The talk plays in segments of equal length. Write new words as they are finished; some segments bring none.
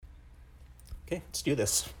Okay, let's do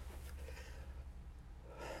this.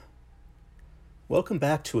 Welcome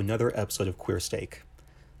back to another episode of Queer Steak.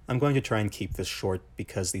 I'm going to try and keep this short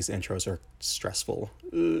because these intros are stressful.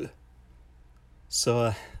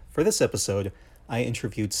 So, for this episode, I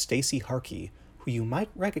interviewed Stacey Harkey, who you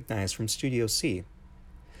might recognize from Studio C.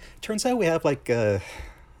 Turns out we have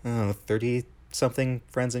 30-something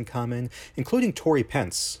friends in common, including Tori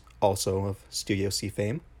Pence, also of Studio C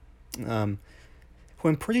fame, who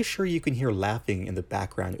I'm pretty sure you can hear laughing in the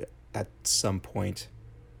background at some point.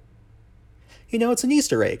 You know, it's an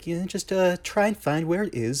Easter egg. You know, just try and find where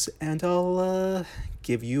it is, and I'll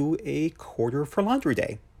give you a quarter for laundry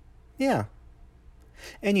day. Yeah.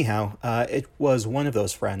 Anyhow, it was one of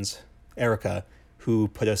those friends, Erica, who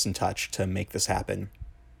put us in touch to make this happen.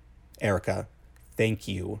 Erica, thank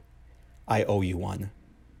you. I owe you one.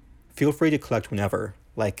 Feel free to collect whenever,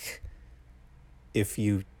 like if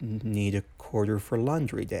you need a quarter for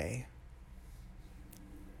laundry day.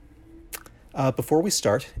 Before we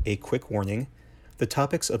start, a quick warning. The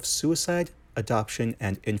topics of suicide, adoption,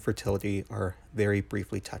 and infertility are very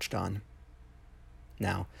briefly touched on.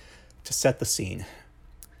 Now, to set the scene,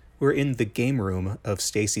 we're in the game room of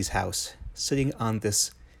Stacey's house, sitting on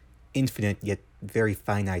this infinite yet very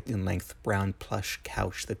finite in length brown plush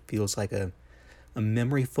couch that feels like a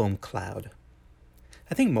memory foam cloud.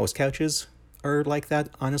 I think most couches are like that,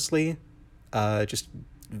 honestly. Just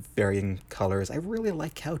varying colors. I really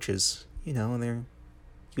like couches, you know, and they're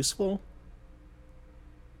useful.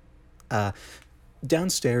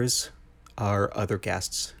 Downstairs are other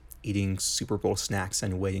guests eating Super Bowl snacks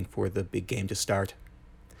and waiting for the big game to start.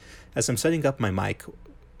 As I'm setting up my mic,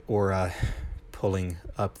 or pulling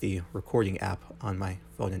up the recording app on my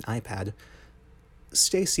phone and iPad,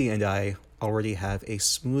 Stacey and I already have a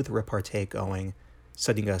smooth repartee going,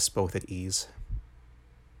 setting us both at ease.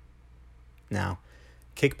 Now,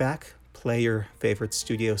 kick back, play your favorite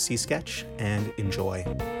Studio C sketch, and enjoy.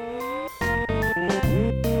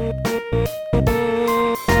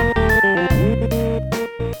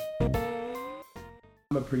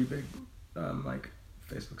 I'm a pretty big,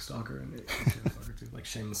 Facebook stalker and Instagram stalker too,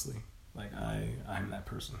 shamelessly. I'm that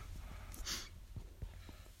person.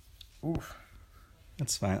 Oof.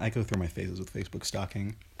 That's fine. I go through my phases with Facebook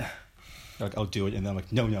stalking. I'll do it, and then I'm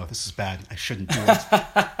like, no, this is bad. I shouldn't do it.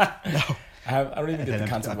 No. I don't even get the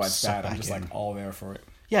concept of why it's bad. I'm just all there for it.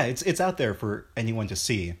 Yeah, it's out there for anyone to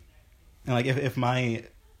see. And if my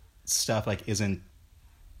stuff isn't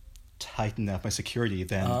tight enough, my security,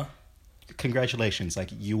 then congratulations.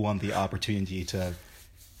 You won the opportunity to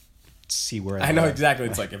see where I know exactly.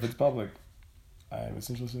 It's if it's public, I'm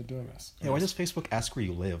essentially doing this. Yeah, why does Facebook ask where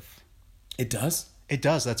you live? It does? It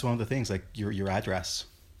does. That's one of the things, your address.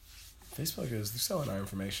 Facebook they're selling our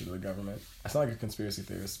information to the government. I sound like a conspiracy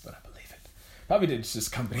theorist, but I believe it. Probably it's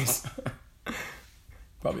just companies.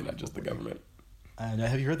 Probably not just the government.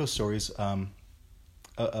 Have you heard those stories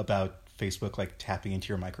about Facebook tapping into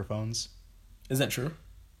your microphones? Is that true?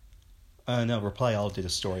 No, Reply All did a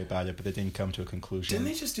story about it, but they didn't come to a conclusion.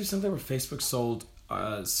 Didn't they just do something where Facebook sold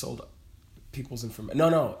people's information?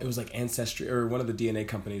 No, it was Ancestry, or one of the DNA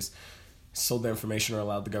companies sold their information or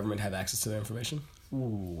allowed the government to have access to their information.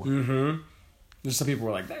 Ooh. Mm-hmm. There's some people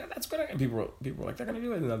were like, that's good. And people were like, they're going to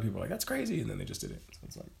do it. And other people were like, that's crazy. And then they just did it. So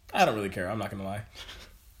it's I don't really care. I'm not going to lie.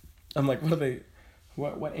 I'm like, what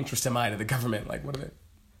interest am I to the government? What are they?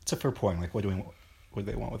 It's a fair point. What do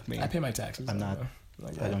they want with me? I pay my taxes. I'm not,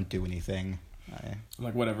 I don't do anything.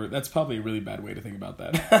 I'm whatever. That's probably a really bad way to think about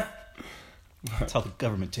that. That's how the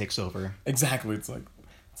government takes over. Exactly. It's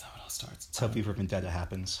that's how it all starts. It's how V for Vendetta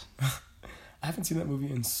happens. I haven't seen that movie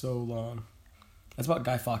in so long. That's about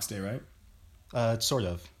Guy Fawkes Day, right? Sort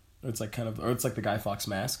of. It's it's the Guy Fawkes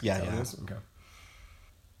mask. Yeah, yeah. Okay.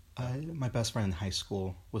 My best friend in high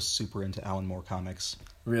school was super into Alan Moore comics.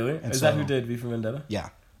 Really? Is that who did V for Vendetta? Yeah.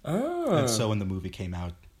 Oh. And so when the movie came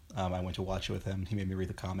out, I went to watch it with him. He made me read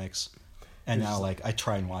the comics. And now, I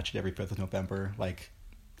try and watch it every 5th of November, like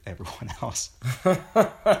everyone else. I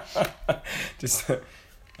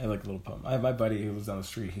like a little poem. I have my buddy who lives down the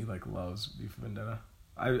street. He loves V for Vendetta.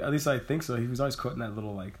 At least I think so. He was always quoting that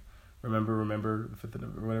little remember 5th of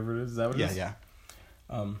November, whatever it is. Is that what it is? Yeah.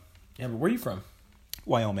 Yeah, but where are you from?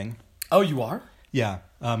 Wyoming. Oh, you are? Yeah.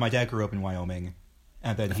 My dad grew up in Wyoming,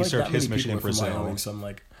 and then he served his mission in Brazil. Wyoming, so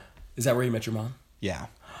I'm is that where you met your mom? Yeah.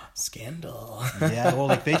 Scandal. Yeah. Well,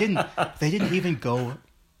 they didn't even go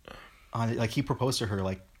on it. He proposed to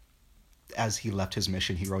her as he left his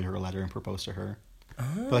mission. He wrote her a letter and proposed to her.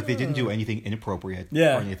 Oh. But they didn't do anything inappropriate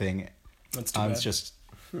or anything. That's too bad. It's just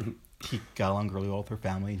he got along really well with her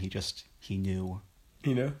family, and he knew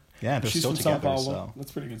You know? Yeah, they're She's still from together. Sao Paulo. So.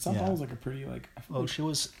 That's pretty good. Sao Paulo's like a pretty like. Oh, she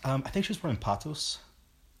was. I think she was born in Patos.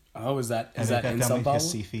 Oh, is that And in Sao Paulo?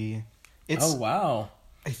 Recife. It's. Oh wow.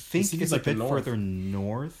 I think Recife's it's like a bit the north. further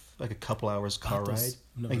north, like a couple hours car Patos. ride.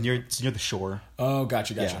 No. Like it's near the shore. Oh,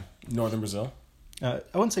 gotcha. Yeah. Northern Brazil. I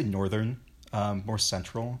wouldn't say northern, more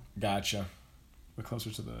central. Gotcha. We're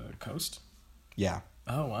closer to the coast. Yeah.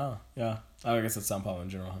 Oh wow. Yeah. Oh, I guess that's Sao Paulo in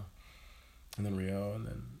general, huh? And then Rio, and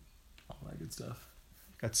then all that good stuff.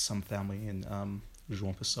 Got some family in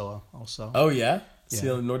João Pessoa also. Oh yeah. Yeah. See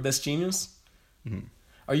the Nordestinos. Mm-hmm.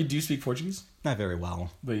 Do you speak Portuguese? Not very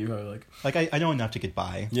well. But you are like I know enough to get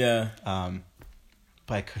by. Yeah.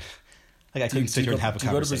 But I could I couldn't sit here and have a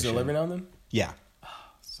conversation. Do you go to Brazil every now and then? Yeah.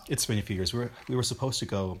 It's been a few years. We were supposed to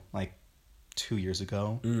go like 2 years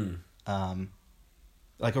ago.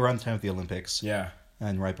 Like around the time of the Olympics. Yeah.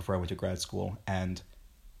 And right before I went to grad school, and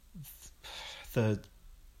the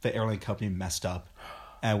airline company messed up,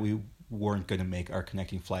 and we weren't going to make our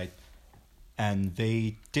connecting flight, and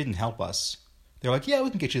they didn't help us. They're like, "Yeah, we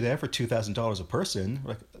can get you there for $2,000 a person."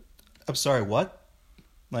 We're like, I'm sorry, what?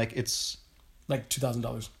 Like it's like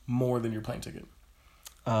 $2,000 more than your plane ticket.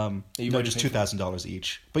 No, just $2,000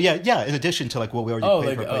 each. But yeah. In addition to like what we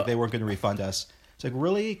already paid for, they weren't going to refund us. It's like,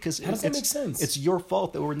 really? Because how does that make sense? It's your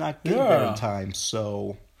fault that we're not getting there in time.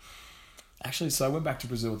 So actually, I went back to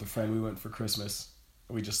Brazil with a friend. We went for Christmas.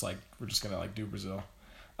 We're just gonna like do Brazil,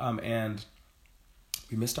 and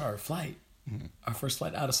we missed our flight, our first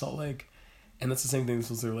flight out of Salt Lake, and that's the same thing.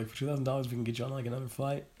 So they were like, for $2,000, we can get you on like another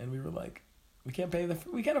flight, and we were like, we can't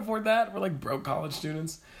afford that. We're like broke college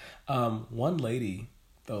students. One lady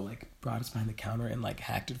though like brought us behind the counter and like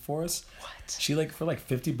hacked it for us. What? She like for like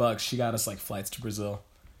 $50 she got us like flights to Brazil.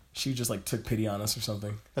 She just like took pity on us or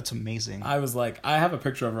something. That's amazing. I was like, I have a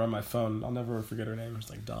picture of her on my phone. I'll never forget her name.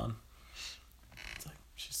 It's like Dawn. It's like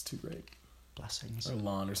she's too great. Blessings. Or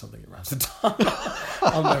Lon or something. It rhymes with Dawn.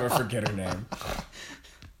 I'll never forget her name.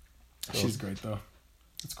 She's great though.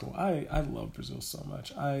 It's cool. I love Brazil so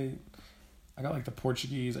much. I got like the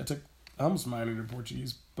Portuguese. I almost minored in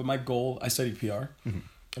Portuguese, but my goal, I studied PR,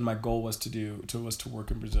 and my goal was to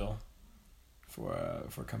work in Brazil for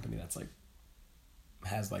a company that's like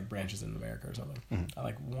has like branches in America or something.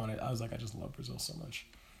 I was like, I just love Brazil so much.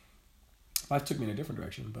 Life took me in a different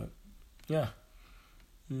direction, but yeah.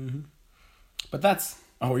 But that's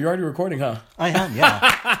you're already recording, huh? I am, yeah.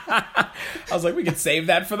 I was like, we could save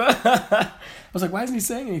that for the. I was like, why isn't he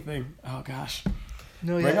saying anything? Oh gosh.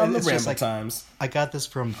 No, Bring yeah, on the it's ramble just like, times. I got this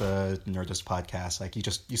from the Nerdist podcast. Like you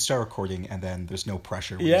start recording and then there's no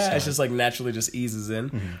pressure. When Yeah, it's just like naturally just eases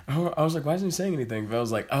in. I was like, why isn't he saying anything? But I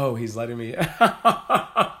was like, oh, he's letting me.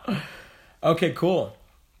 Okay, cool.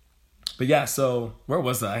 But yeah, so where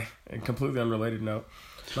was I? A completely unrelated note.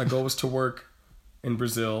 My goal was to work in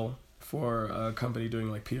Brazil for a company doing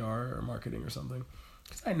like PR or marketing or something.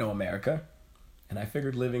 Because I know America. And I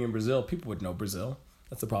figured living in Brazil, people would know Brazil.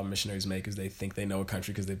 That's the problem missionaries make, is they think they know a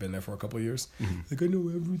country because they've been there for a couple of years. Like, I know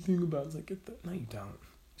everything about it. It's like, no, you don't.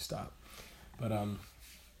 Stop. But,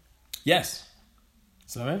 yes.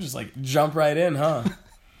 So I just like jump right in, huh?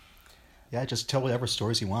 Yeah, just tell whatever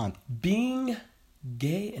stories you want. Being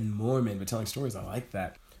gay and Mormon, but telling stories, I like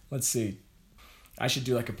that. Let's see. I should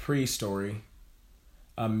do like a pre-story,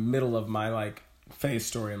 a middle of my like phase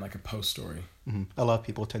story, and like a post story. A lot of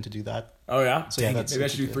people tend to do that. Oh yeah? So Dang yeah, it. Maybe I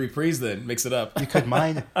should do 3 pre's then. Mix it up. You could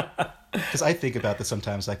mine. Because I think about this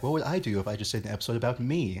sometimes, like, what would I do if I just did an episode about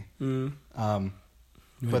me? But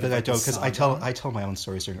then I don't, because I tell my own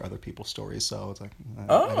stories during other people's stories, so it's like,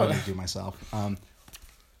 I don't need to do myself.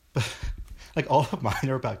 But like all of mine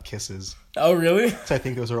are about kisses. Oh really? So I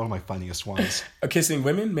think those are all my funniest ones. Kissing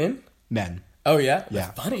women? Men? Men. Oh yeah? Yeah.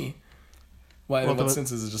 That's funny. Why? Well, in what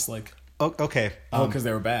sense is it just like... Oh, okay. because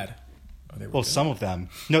they were bad. Well, some of them.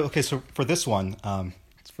 No, okay, so for this one,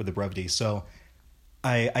 it's for the brevity. So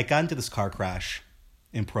I got into this car crash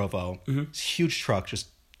in Provo. This huge truck just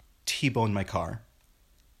T-boned my car.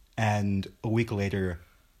 And a week later,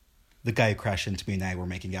 the guy who crashed into me and I were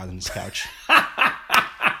making out on his couch.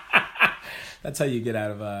 That's how you get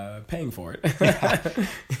out of paying for it.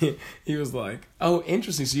 Yeah. He was like, oh,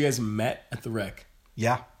 interesting. So you guys met at the wreck.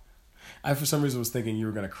 Yeah. I, for some reason, was thinking you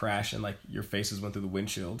were going to crash and like your faces went through the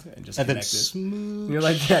windshield and just and connected. Then smooth.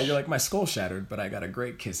 And you're like, my skull shattered, but I got a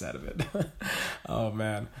great kiss out of it. Oh,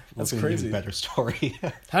 man. That's crazy. An even better story.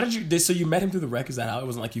 How did you, so you met him through the wreck? Is that how? It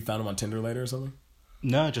wasn't like you found him on Tinder later or something?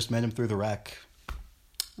 No, just met him through the wreck.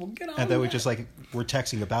 Well, get on And then that. we just like, we're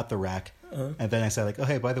texting about the wreck. And then I said like, oh,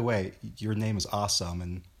 hey, by the way, your name is awesome.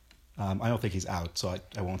 And I don't think he's out, so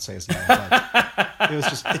I won't say his name. But it was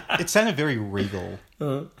just, it sounded very regal.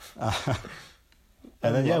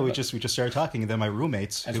 And then we just started talking, and then my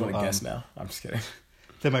roommates. I just want to guess now. I'm just kidding.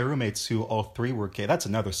 Then my roommates, who all three were gay. That's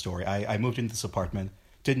another story. I moved into this apartment,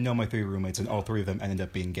 didn't know my three roommates, and all three of them ended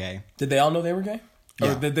up being gay. Did they all know they were gay?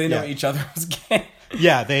 Yeah. Or did they know each other was gay?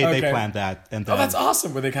 Yeah, they planned that. And then, that's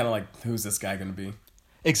awesome. Were they kind of like, who's this guy going to be?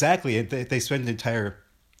 Exactly. And they spent an entire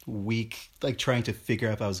week like trying to figure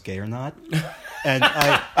out if I was gay or not. And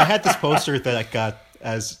I had this poster that I got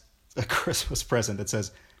as a Christmas present that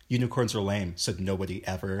says, "Unicorns are lame," said nobody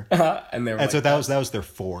ever. And so that was their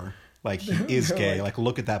 4. Like, he is gay. Like,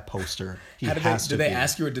 look at that poster. Did they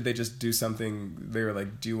ask you, or did they just do something? They were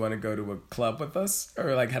like, "Do you want to go to a club with us?"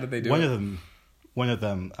 Or like, how did they do it? One of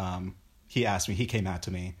them, he asked me. He came out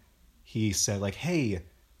to me. He said, like, "Hey,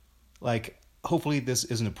 like, hopefully this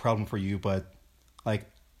isn't a problem for you, but like,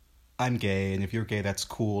 I'm gay, and if you're gay, that's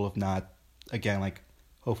cool. If not, again, like,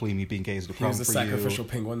 hopefully me being gay is a problem for you." He was the sacrificial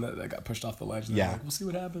penguin that got pushed off the ledge. And like, we'll see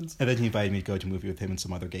what happens. And then he invited me to go to a movie with him and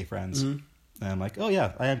some other gay friends. Mm-hmm. And I'm like, oh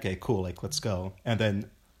yeah, I am gay. Cool. Like, let's go. And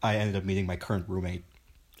then I ended up meeting my current roommate.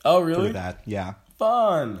 Oh, really? Through that. Yeah.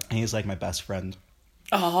 Fun. And he's like my best friend.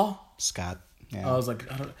 Oh. Scott. Yeah. I was like,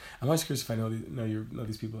 I'm always curious if I know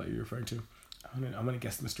these people that you're referring to. I'm gonna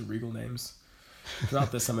guess Mr. Regal names.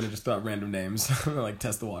 Throughout this, I'm gonna just throw out random names. I'm gonna like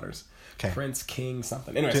test the waters. Okay. Prince, King,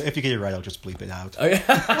 something. Anyways. If you get it right, I'll just bleep it out. Oh,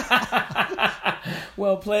 yeah.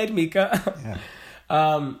 Well played, Mika.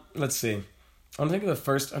 Yeah. Let's see. I'm trying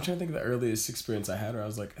to think of the earliest experience I had where I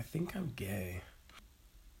was like, I think I'm gay.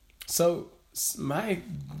 So my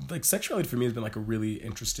like sexuality for me has been like a really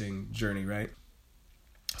interesting journey, right?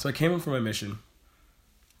 So I came in for my mission,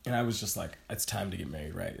 and I was just like, it's time to get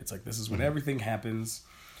married, right? It's like, this is when everything happens.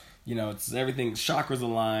 You know, it's everything, chakras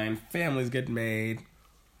align, families get made,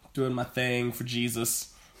 doing my thing for Jesus.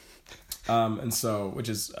 And so, which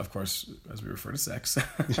is, of course, as we refer to sex.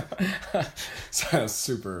 So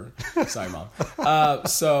super, sorry, Mom.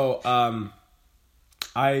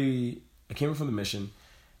 I came in from the mission,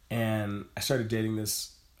 and I started dating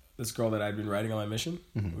this girl that I'd been writing on my mission.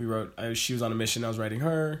 Mm-hmm. She was on a mission, I was writing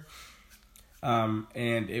her.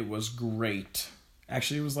 And it was great.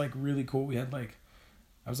 Actually, it was like really cool.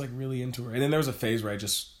 I was like really into her. And then there was a phase where I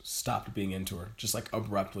just stopped being into her. Just like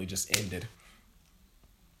abruptly just ended.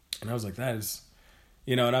 And I was like, that is,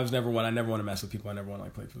 and I never want to mess with people. I never want to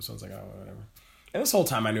like play with people. So I was like, oh, whatever. And this whole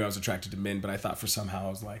time I knew I was attracted to men, but I thought for somehow I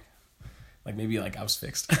was like maybe like I was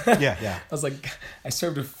fixed. Yeah. I was like, I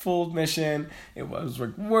served a full mission. It was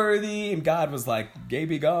like worthy. And God was like, gay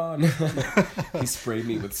be gone. He sprayed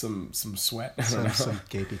me with some sweat. Some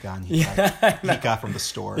gay be gone he got from the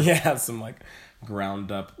store. Yeah. Some like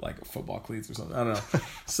ground up like football cleats or something. I don't know.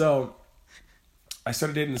 So I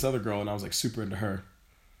started dating this other girl, and I was like super into her.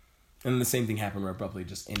 And then the same thing happened where abruptly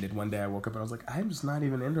just ended. One day I woke up and I was like, I'm just not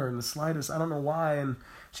even into her in the slightest. I don't know why. And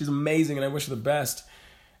she's amazing and I wish her the best.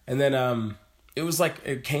 And then it was like,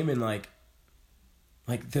 it came in like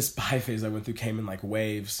this bi phase I went through came in like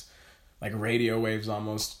waves, like radio waves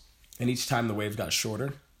almost. And each time the waves got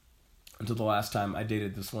shorter until the last time I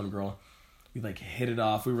dated this one girl. We like hit it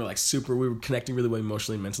off. We were connecting really well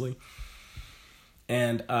emotionally and mentally.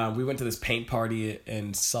 And we went to this paint party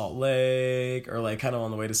in Salt Lake, or like kind of on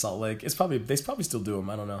the way to Salt Lake. They probably still do them.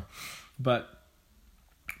 I don't know. But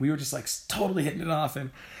we were just like totally hitting it off.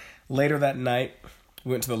 And later that night,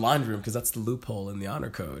 we went to the laundry room, because that's the loophole in the honor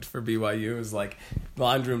code for BYU. Is like the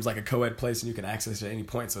laundry room's like a co-ed place, and you can access it at any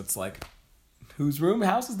point. So it's like, whose room,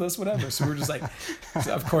 house is this, whatever. So we were just like,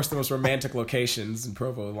 of course, the most romantic locations in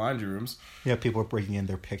Provo, laundry rooms. Yeah, people were bringing in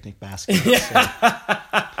their picnic baskets. Yeah. So.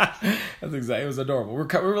 That's exactly. It was adorable. We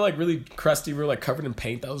were like really crusty. We were like covered in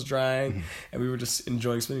paint that was drying, mm-hmm. and we were just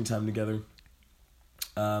enjoying spending time together.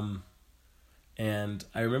 And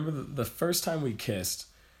I remember the first time we kissed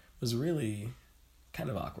was really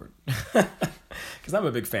kind of awkward, because I'm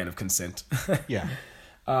a big fan of consent. Yeah.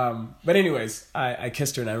 But anyways, I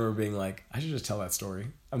kissed her, and I remember being like, I should just tell that story.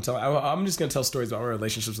 I'm just going to tell stories about our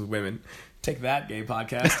relationships with women. Take that, gay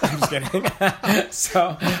podcast. I'm just kidding.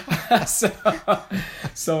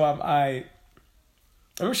 I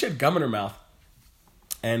remember she had gum in her mouth,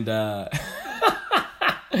 and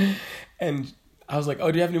and I was like,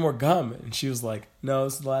 oh, do you have any more gum? And she was like, no,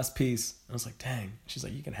 this is the last piece. I was like, dang. She's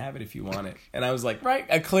like, you can have it if you want it. And I was like, right,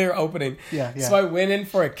 a clear opening. Yeah. So I went in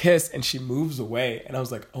for a kiss, and she moves away. And I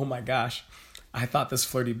was like, oh my gosh. I thought this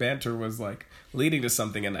flirty banter was like leading to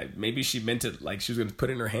something, and maybe she meant it like she was going to put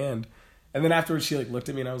it in her hand. And then afterwards she like looked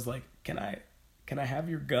at me, and I was like, can I have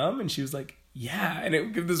your gum? And she was like, yeah. And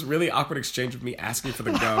it gave this really awkward exchange with me asking for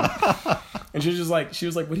the gum. And she was like,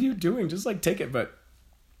 what are you doing? Just like take it. But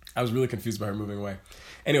I was really confused by her moving away.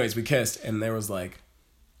 Anyways, we kissed, and there was like,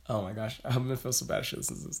 oh my gosh, I'm going to feel so bad if she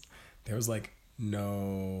listens to this. There was like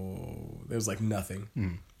there was like nothing.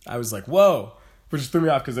 I was like, whoa, which just threw me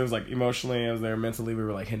off because it was like emotionally, I was there mentally, we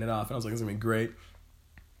were like hitting it off, and I was like, this is gonna be great.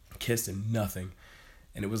 Kissed and nothing,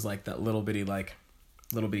 and it was like that little bitty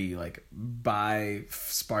bi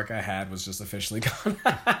spark I had was just officially gone.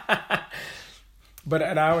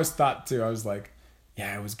 And I always thought too, I was like,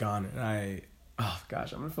 yeah, it was gone, and oh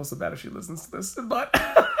gosh, I'm gonna feel so bad if she listens to this, but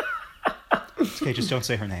it's okay, just don't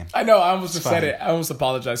say her name. I know, I almost just said it. I almost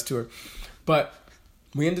apologized to her. But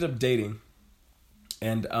we ended up dating,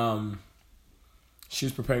 and she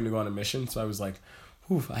was preparing to go on a mission, so I was like,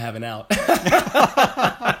 whew, I have an out.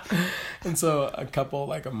 And so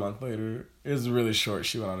a month later, it was really short,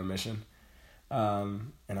 she went on a mission.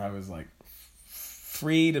 And I was like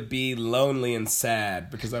free to be lonely and sad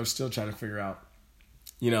because I was still trying to figure out,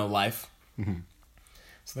 life. Mm-hmm.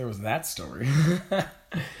 So there was that story.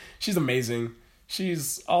 She's amazing.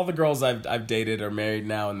 All the girls I've dated are married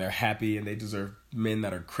now, and they're happy, and they deserve men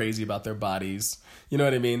that are crazy about their bodies. You know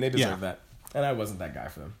what I mean? They deserve that. And I wasn't that guy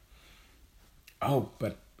for them. Hold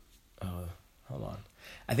on.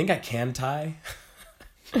 I think I can tie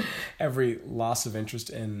every loss of interest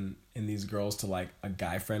in these girls to like a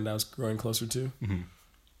guy friend I was growing closer to. Mm-hmm.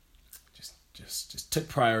 Just took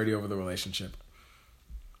priority over the relationship.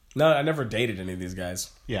 No, I never dated any of these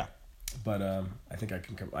guys. Yeah. But I think I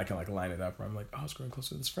can like line it up where I'm like, I was growing closer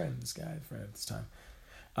to this friend, this guy, friend at this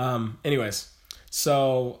time. Anyways,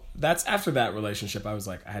 so that's after that relationship. I was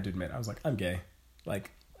like, I had to admit, I was like, I'm gay,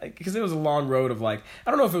 like because it was a long road of like,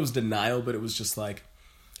 I don't know if it was denial, but it was just like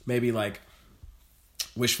maybe like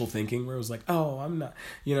wishful thinking where it was like, oh, I'm not,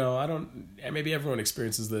 I don't. Maybe everyone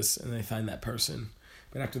experiences this and they find that person.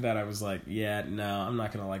 But after that, I was like, yeah, no, I'm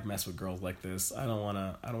not gonna like mess with girls like this. I don't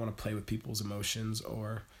wanna play with people's emotions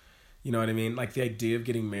or. You know what I mean? Like the idea of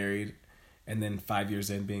getting married and then 5 years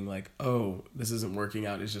in being like, oh, this isn't working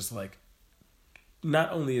out is just like,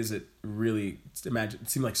 not only is it really, it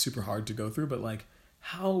seemed like super hard to go through, but like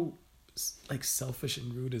how like selfish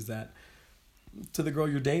and rude is that to the girl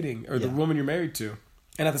you're dating or the woman you're married to?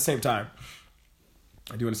 And at the same time,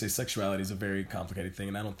 I do want to say sexuality is a very complicated thing,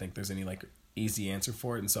 and I don't think there's any like easy answer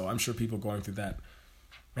for it. And so I'm sure people going through that,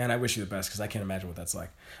 man, I wish you the best because I can't imagine what that's like.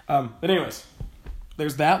 But anyways.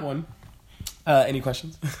 There's that one. Any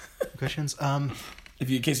questions? Questions? In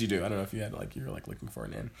case you do, I don't know if you had like you're like looking for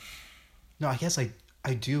an in. No, I guess I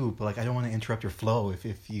do, but like I don't want to interrupt your flow if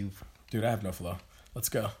you've. Dude, I have no flow. Let's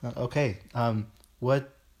go. Okay. Why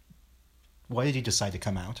did you decide to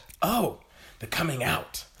come out? Oh, the coming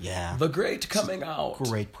out. Yeah. The great coming out.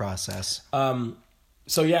 Great process.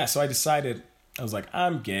 So I decided I was like,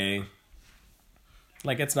 I'm gay.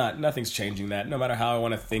 Like nothing's changing that. No matter how I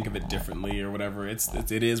want to think of it differently or whatever, it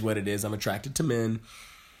is what it is. I'm attracted to men.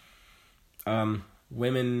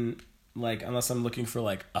 Women, like unless I'm looking for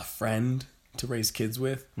like a friend to raise kids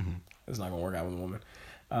with, it's not gonna work out with a woman.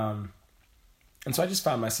 And so I just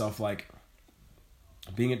found myself like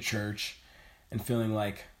being at church and feeling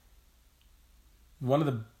like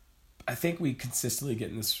I think we consistently get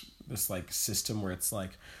in this like system where it's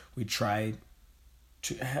like we try.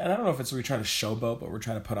 And I don't know if it's we're trying to showboat, but we're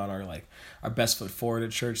trying to put on our best foot forward at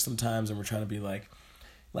church sometimes, and we're trying to be like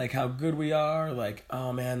how good we are, like,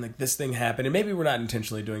 oh man, like this thing happened, and maybe we're not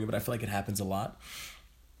intentionally doing it, but I feel like it happens a lot,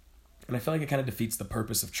 and I feel like it kind of defeats the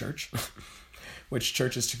purpose of church, which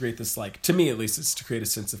church is to create this, like, to me at least, it's to create a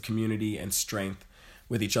sense of community and strength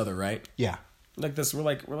with each other, right? Yeah. Like this, we're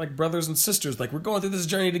like brothers and sisters. Like we're going through this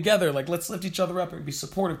journey together. Like let's lift each other up and be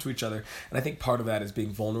supportive to each other. And I think part of that is being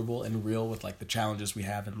vulnerable and real with like the challenges we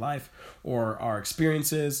have in life or our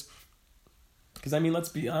experiences. Because I mean, let's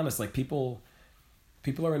be honest. Like people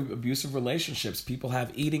are in abusive relationships. People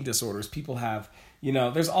have eating disorders. People have,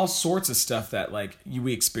 there's all sorts of stuff that like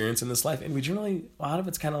we experience in this life, and we generally a lot of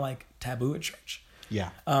it's kind of like taboo at church.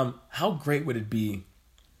 Yeah. How great would it be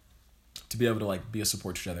to be able to like be a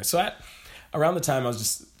support to each other? So around the time I was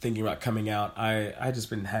just thinking about coming out, I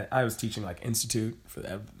was teaching like Institute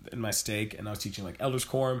in my stake, and I was teaching like Elders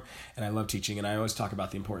Quorum, and I love teaching, and I always talk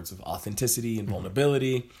about the importance of authenticity and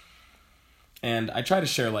vulnerability. And I try to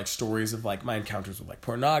share like stories of like my encounters with like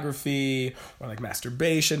pornography or like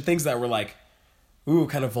masturbation, things that were like, ooh,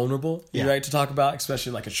 kind of vulnerable, right, to talk about, especially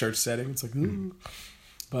in like a church setting. It's like, ooh.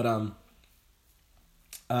 But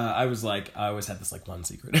I was like, I always had this like one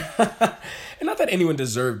secret. And not that anyone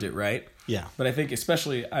deserved it, right? Yeah. But I think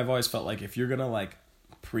especially I've always felt like if you're going to like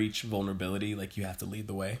preach vulnerability, like you have to lead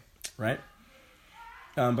the way, right?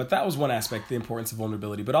 But that was one aspect, the importance of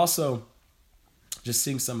vulnerability, but also just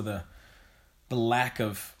seeing some of the lack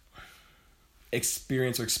of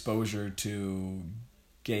experience or exposure to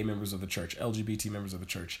gay members of the church, LGBT members of the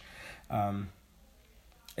church.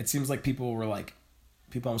 it seems like people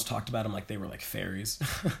almost talked about them like they were like fairies.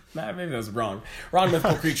 Nah, maybe that was wrong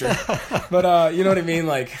mythical creature. But you know what I mean?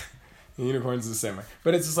 Like unicorns is the same way.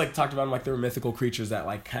 But it's just like talked about them like they were mythical creatures that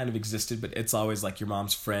like kind of existed, but it's always like your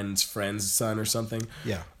mom's friend's son or something.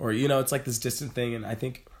 Yeah. Or it's like this distant thing, and I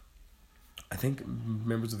think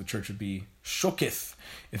members of the church would be shooketh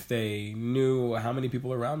if they knew how many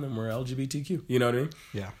people around them were LGBTQ. You know what I mean?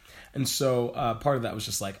 Yeah. And so part of that was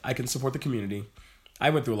just like, I can support the community. I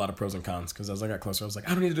went through a lot of pros and cons because as I got closer, I was like,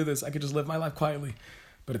 I don't need to do this. I could just live my life quietly.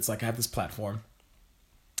 But it's like I have this platform.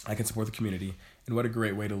 I can support the community. And what a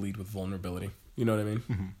great way to lead with vulnerability. You know what I mean?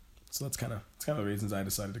 Mm-hmm. So that's kind of the reasons I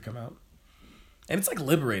decided to come out. And it's like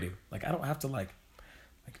liberating. Like I don't have to like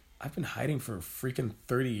I've been hiding for freaking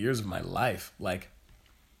 30 years of my life. Like,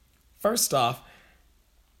 first off,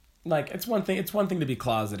 like it's one thing to be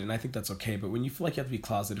closeted, and I think that's okay. But when you feel like you have to be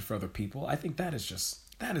closeted for other people, I think that is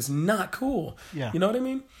not cool. Yeah. You know what I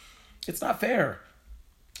mean? It's not fair.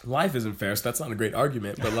 Life isn't fair, so that's not a great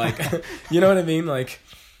argument. But like, you know what I mean? Like,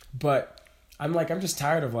 but I'm just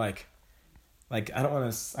tired of like I don't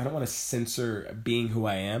want to censor being who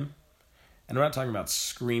I am. And I'm not talking about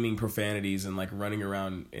screaming profanities and like running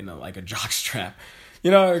around in a jockstrap,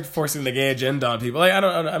 forcing the gay agenda on people. Like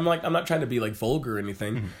I'm not trying to be like vulgar or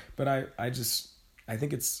anything, mm-hmm. but I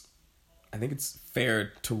think it's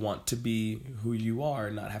fair to want to be who you are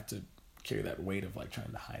and not have to carry that weight of like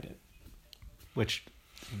trying to hide it. Which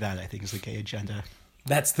that I think is the gay agenda.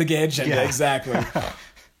 That's the gay agenda, yeah. Exactly.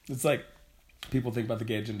 It's like people think about the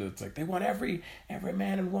gay agenda. It's like they want every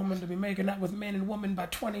man and woman to be making out with men and women by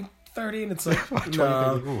 2030, and it's like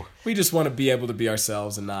no, we just want to be able to be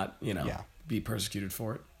ourselves and not be persecuted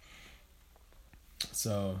for it.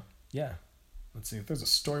 So yeah, let's see if there's a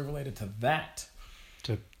story related to that.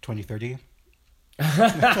 To 2030.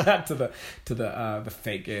 to the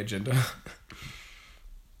fake gay agenda.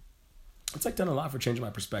 It's like done a lot for changing my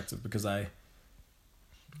perspective because I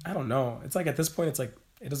don't know. It's like at this point, it's like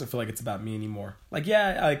it doesn't feel like it's about me anymore. Like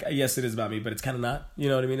yes, it is about me, but it's kind of not. You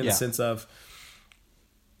know what I mean? In the sense of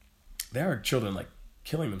there are children like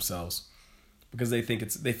killing themselves because they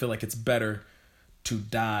feel like it's better to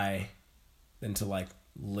die than to like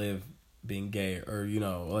live being gay or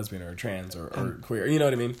lesbian or trans or queer. You know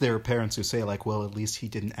what I mean? There are parents who say like, well, at least he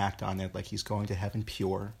didn't act on it, like he's going to heaven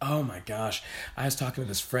pure. Oh my gosh, I was talking to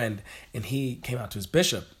this friend and he came out to his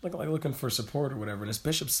bishop like looking for support or whatever, and his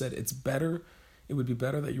bishop said it would be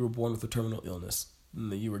better that you were born with a terminal illness than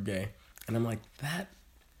that you were gay. And I'm like, that.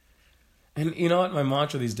 And you know what? My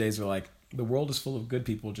mantra these days are like, the world is full of good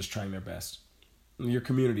people just trying their best. Your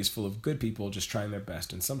community is full of good people just trying their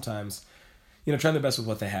best. And sometimes, trying their best with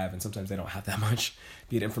what they have. And sometimes they don't have that much,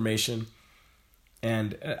 be it information.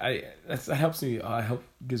 And that helps me. I hope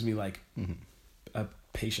gives me like a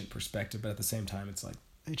patient perspective. But at the same time, it's like,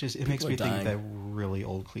 it makes me think of that really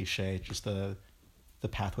old cliche, just the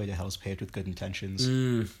pathway to hell is paved with good intentions.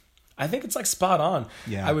 I think it's like spot on.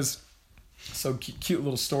 Yeah. I was so cute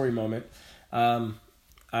little story moment.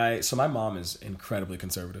 So my mom is incredibly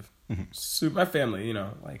conservative. So my family,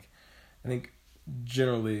 I think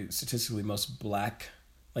generally, statistically, most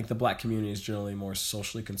the black community is generally more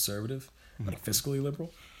socially conservative, like fiscally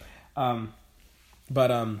liberal. But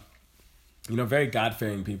very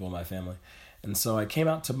God-fearing people in my family. And so I came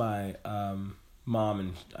out to my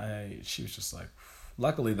mom and she was just like,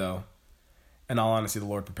 luckily though, in all honesty, the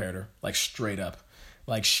Lord prepared her, like straight up.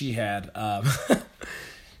 Like she had,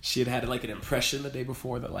 she had like an impression the day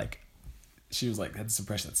before that like, she was like, had this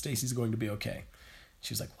impression that Stacey's going to be okay.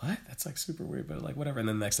 She was like, what? That's like super weird, but like whatever. And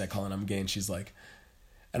then the next day I call and I'm gay and she's like,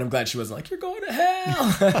 and I'm glad she wasn't like, you're going to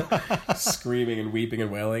hell, screaming and weeping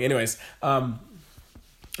and wailing. Anyways, and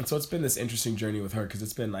so it's been this interesting journey with her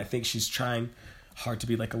because I think she's trying hard to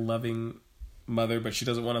be like a loving mother, but she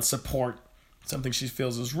doesn't want to support something she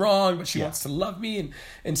feels is wrong, but she wants to love me.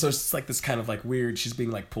 And so it's like this kind of like weird, she's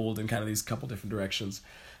being like pulled in kind of these couple different directions.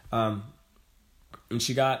 And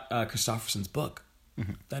she got Christopherson's book.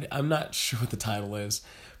 That I'm not sure what the title is,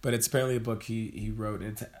 but it's apparently a book he wrote.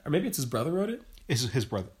 Or maybe it's his brother wrote it? It's his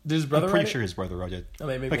brother. Did his brother I'm pretty sure his brother wrote it. Oh,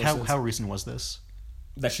 maybe like how recent was this?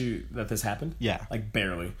 That this happened? Yeah. Like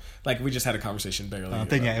barely. Like we just had a conversation barely.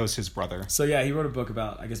 Then it was his brother. So yeah, he wrote a book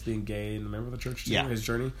about, I guess, being gay and a member of the church too, his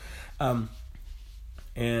journey.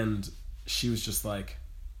 And she was just like,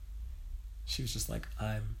 she was just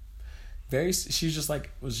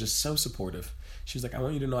so supportive. She was like, I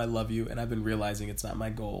want you to know I love you, and I've been realizing it's not my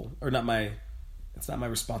goal, or it's not my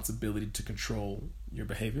responsibility to control your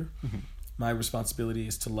behavior. My responsibility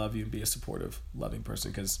is to love you and be a supportive, loving person,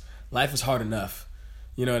 because life is hard enough.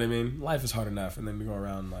 You know what I mean? Life is hard enough, and then we go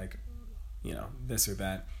around like, this or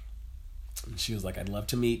that. And she was like, I'd love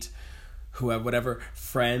to meet whatever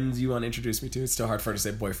friends you want to introduce me to. It's still hard for her to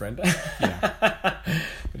say boyfriend. Yeah.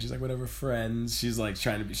 But she's like, whatever friends. She's like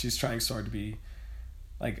she's trying so hard to be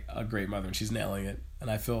like a great mother, and she's nailing it. And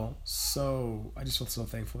I just feel so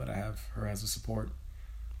thankful that I have her as a support.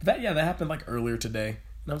 But that happened like earlier today.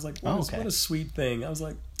 And I was like, what a sweet thing. I was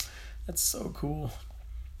like, that's so cool.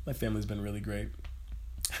 My family's been really great.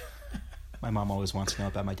 My mom always wants to know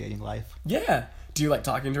about my dating life. Yeah. Do you like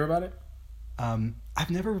talking to her about it? I've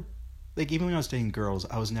never, like, even when I was dating girls,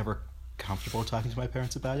 I was never comfortable talking to my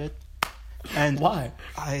parents about it. And why?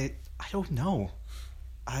 I don't know.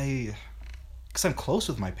 Because I'm close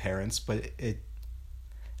with my parents, but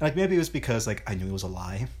like, maybe it was because, like, I knew it was a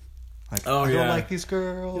lie. Like, I don't like these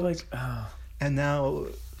girls. You're like, oh. And now,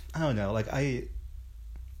 I don't know, like, it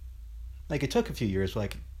took a few years,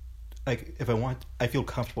 like if I feel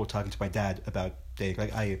comfortable talking to my dad about dating.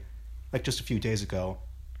 Like just a few days ago,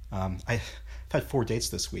 I've had 4 dates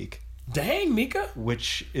this week. Dang, Mika!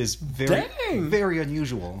 Which is very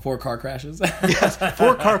unusual. 4 car crashes. Yes,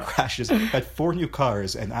 4 car crashes. Had 4 new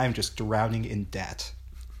cars, and I'm just drowning in debt.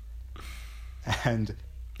 And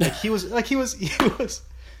he was into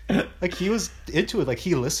it. Like,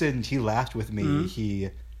 he listened, he laughed with me. Mm-hmm. He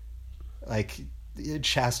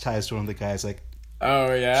chastised one of the guys. Like,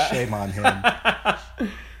 oh yeah, shame on him.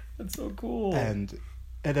 That's so cool. And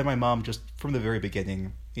then my mom, just from the very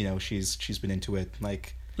beginning, she's been into it.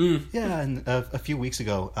 Like, yeah. And a few weeks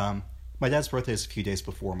ago, my dad's birthday is a few days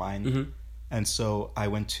before mine, mm-hmm. and so I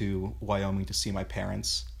went to Wyoming to see my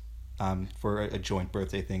parents for a joint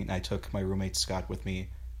birthday thing, and I took my roommate Scott with me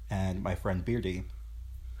and my friend Beardy,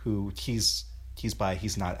 who he's bi,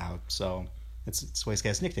 he's not out, so it's why he's got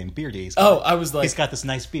his nickname, Beardy. I was like, he's got this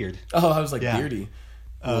nice beard. Oh, I was like, yeah. Beardy.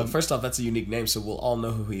 Well, first off, that's a unique name, so we'll all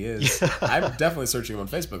know who he is. Yeah. I'm definitely searching him on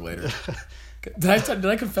Facebook later. Did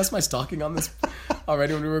I confess my stalking on this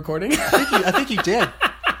already when we were recording? I think you did.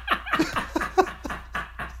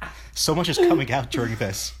 So much is coming out during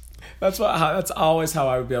this. That's always how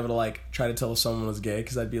I would be able to, like, try to tell if someone was gay,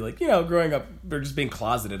 because I'd be like, growing up or just being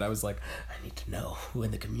closeted, I was like, I need to know who in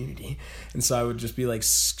the community, and so I would just be like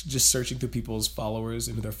just searching through people's followers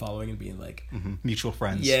and who they're following and being like, mm-hmm. Mutual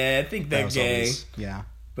friends. Yeah, I think they're gay. Yeah.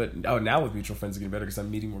 But now with mutual friends, it's getting better because I'm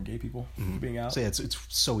meeting more gay people, mm-hmm. being out. So yeah, it's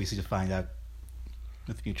so easy to find out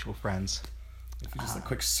with mutual friends. If you just a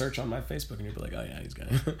quick search on my Facebook, and you'd be like, oh yeah, he's gay.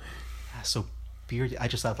 So Beard, I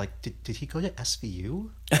just thought, like, did he go to SVU?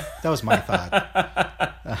 That was my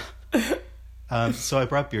thought. So I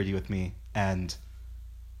brought Beardy with me, and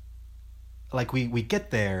like we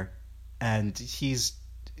get there, and he's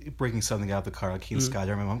bringing something out of the car, like, he and Scott,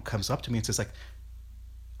 and my mom comes up to me and says, like,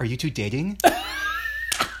 are you two dating?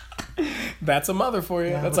 That's a mother for you.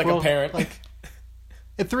 Yeah, that's like a parent. Like,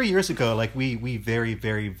 3 years ago, like, we very,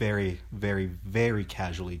 very, very, very, very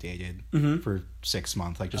casually dated, mm-hmm. for 6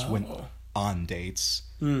 months. Like, just went on dates.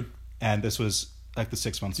 Mm. And this was like the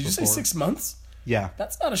 6 months before. Did you say 6 months? Yeah.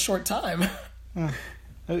 That's not a short time.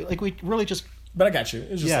 Like, we really just... But I got you.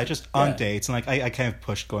 It was just just on dates. And, like, I kind of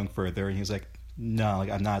pushed going further. And he was like, no, like,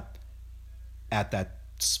 I'm not at that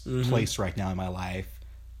mm-hmm. place right now in my life.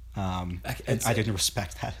 And I didn't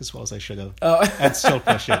respect that as well as I should have. Oh. And still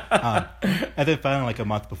push it. And then finally, like, a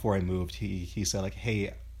month before I moved, he said, like,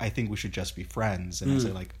 hey, I think we should just be friends. And I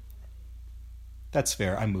said, like, that's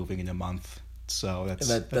fair. I'm moving in a month. So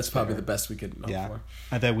that's probably the best we could hope for.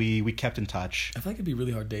 And then we kept in touch. I feel like it'd be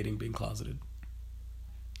really hard dating being closeted.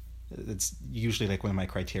 It's usually, like, one of my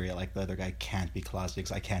criteria, like, the other guy can't be closeted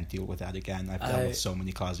because I can't deal with that again. I've dealt with so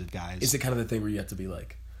many closeted guys. Is it kind of the thing where you have to be,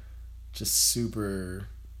 like, just super...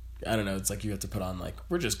 I don't know, it's like you have to put on, like,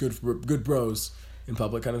 we're just good bros in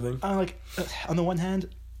public kind of thing? Like, on the one hand,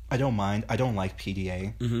 I don't mind. I don't like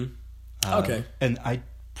PDA. Mm-hmm. Okay. And I'm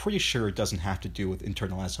pretty sure it doesn't have to do with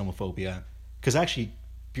internalized homophobia. Because actually,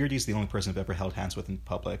 Beardy's the only person I've ever held hands with in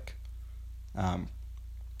public. But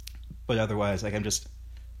otherwise, like, I'm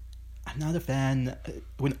not a fan.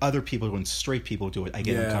 When straight people do it, I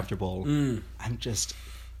get uncomfortable. I'm just...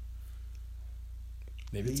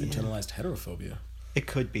 Maybe it's internalized heterophobia. It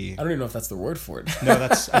could be. I don't even know if that's the word for it. No,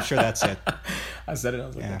 I'm sure that's it. I said it, I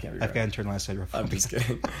was like, that can't be right. I've got internalized heterophobia. I'm just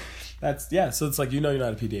kidding. So it's like, you're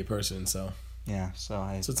not a PDA person, so... Yeah, so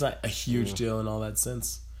it's not a huge deal in all that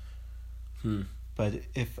sense. But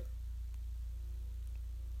if...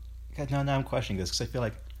 God, now I'm questioning this, because I feel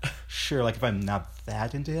like, sure, like, if I'm not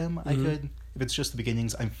that into him, I could... If it's just the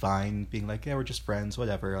beginnings, I'm fine being like, yeah, we're just friends,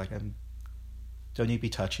 whatever. Like, don't need to be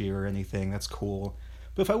touchy or anything, that's cool.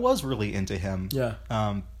 But if I was really into him,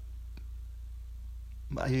 I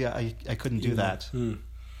couldn't do that.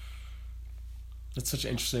 That's such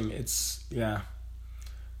interesting. It's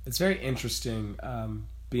it's very interesting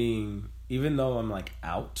being, even though I'm like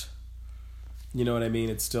out, you know what I mean?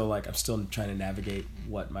 It's still like, I'm still trying to navigate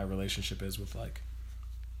what my relationship is with like,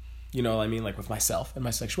 you know what I mean? Like with myself and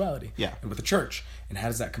my sexuality. Yeah. And with the church. And how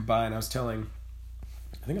does that combine? I think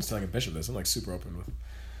I was telling a bishop this. I'm like super open with,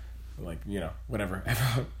 like, you know, whatever.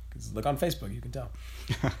 Look on Facebook, you can tell.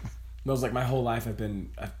 It was like my whole life I've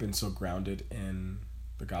been so grounded in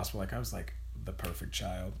the gospel. Like I was like the perfect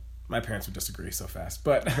child. My parents would disagree so fast,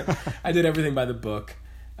 but I did everything by the book.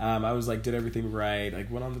 I was like, did everything right, like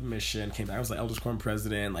went on the mission, came back. I was like Elders Quorum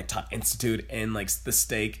president, like taught institute in like the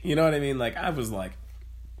stake. You know what I mean? Like I was like,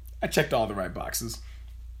 I checked all the right boxes.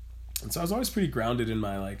 And so I was always pretty grounded in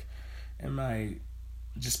my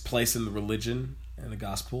just place in the religion and the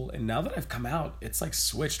gospel. And now that I've come out, it's like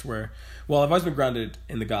switched where, well, I've always been grounded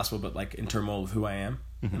in the gospel, but like in turmoil with who I am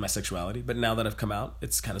and my sexuality. But now that I've come out,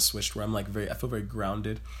 it's kind of switched where I'm like I feel very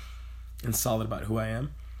grounded and solid about who I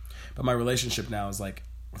am. But my relationship now is like,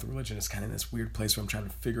 with religion is kind of in this weird place where I'm trying to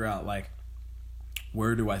figure out like,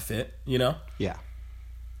 where do I fit, you know? Yeah.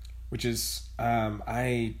 Which is,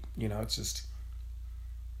 it's just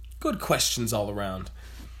good questions all around.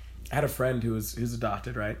 I had a friend who's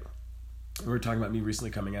adopted, right? We were talking about me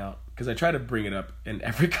recently coming out because I try to bring it up in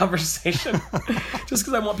every conversation just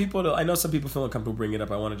because I want people to, I know some people feel uncomfortable bringing it up.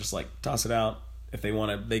 I want to just like toss it out. If they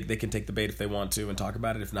want to, they can take the bait if they want to and talk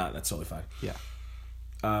about it. If not, that's totally fine.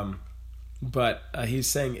 Yeah. But he's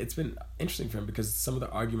saying it's been interesting for him because some of the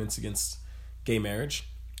arguments against gay marriage,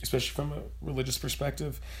 especially from a religious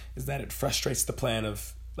perspective, is that it frustrates the plan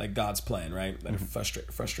of like God's plan, right? That it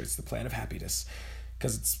frustrates the plan of happiness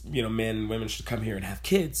because it's, you know, men and women should come here and have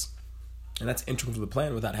kids, and that's integral to the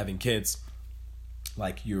plan. Without having kids,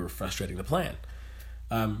 like you're frustrating the plan.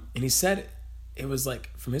 And he said it was like,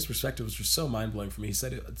 from his perspective, it was just so mind blowing for me. He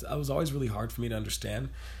said it was always really hard for me to understand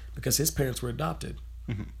because his parents were adopted.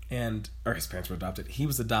 Or his parents were adopted. He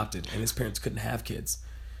was adopted, and his parents couldn't have kids.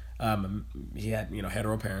 He had, you know,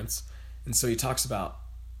 hetero parents, and so he talks about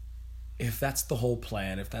if that's the whole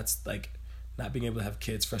plan, if that's like not being able to have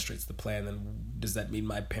kids frustrates the plan, then does that mean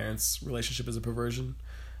my parents' relationship is a perversion?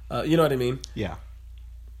 You know what I mean? Yeah.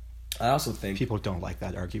 I also think people don't like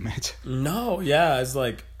that argument. No, yeah, I was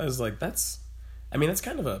like, that's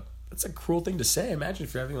kind of that's a cruel thing to say. Imagine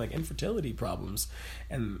if you're having like infertility problems,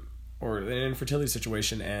 or an infertility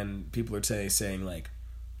situation, and people are saying like,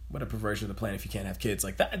 what a perversion of the plan if you can't have kids,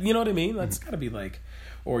 like that. You know what I mean? That's gotta be like,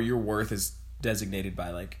 or your worth is designated by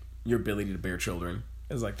like your ability to bear children.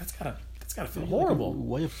 It's like that's gotta feel horrible. Like,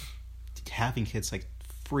 what if having kids like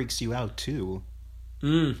freaks you out too?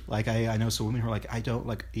 Like I know some women who are like, I don't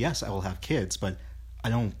like. Yes, I will have kids, but I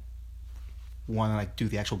don't want to like do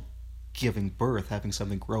the actual giving birth, having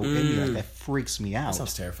something grow in me. Like that freaks me out. That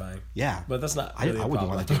sounds terrifying. Yeah, but that's not. Really I wouldn't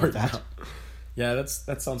want to do that. Yeah,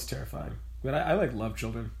 that sounds terrifying. But I like love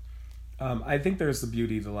children. I think there's the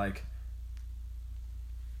beauty to like.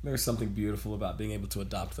 There's something beautiful about being able to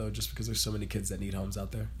adopt, though, just because there's so many kids that need homes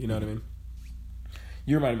out there. You know what I mean?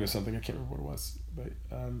 You reminded me of something. I can't remember what it was. But,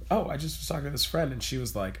 I just was talking to this friend, and she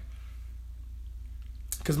was like...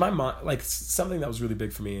 Because my mom... Like, something that was really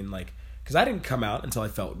big for me, and like... Because I didn't come out until I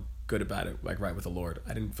felt good about it, like, right with the Lord.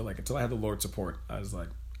 I didn't feel like... Until I had the Lord's support, I was like...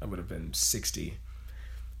 I would have been 60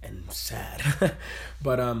 and sad.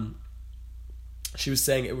 But, she was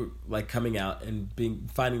saying it would, like, coming out and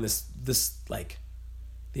finding this, like...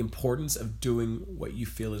 the importance of doing what you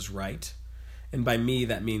feel is right. And by me,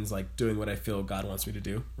 that means like doing what I feel God wants me to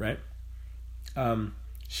do, right?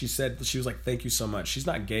 She was like, thank you so much. She's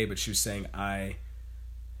not gay, but she was saying, I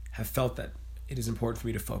have felt that it is important for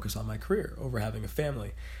me to focus on my career over having a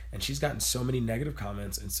family. And she's gotten so many negative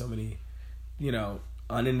comments and so many,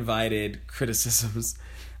 uninvited criticisms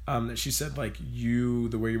that she said, like,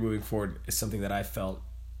 the way you're moving forward is something that I felt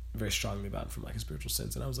very strongly about from like a spiritual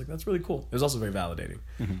sense. And I was like, that's really cool. It was also very validating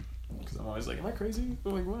because I'm always like, am I crazy?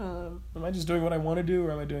 I'm like, well, am I just doing what I want to do,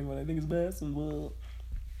 or am I doing what I think is best? And well,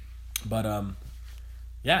 but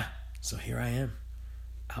yeah, so here I am,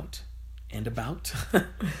 out and about,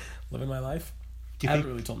 living my life. I haven't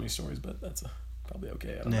really told many stories, but that's probably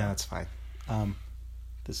okay. I don't know. That's fine.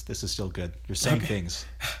 This is still good. You're saying things,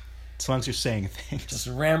 as long as you're saying things. Just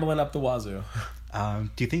rambling up the wazoo. Do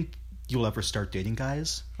you think you'll ever start dating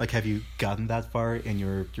guys? Like, have you gotten that far in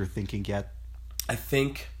your thinking yet? I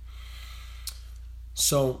think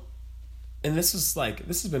so. And this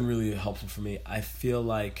has been really helpful for me. I feel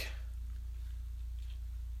like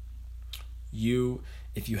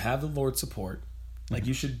if you have the Lord's support, like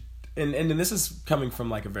you should, and this is coming from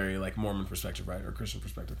like a very like Mormon perspective, right? Or Christian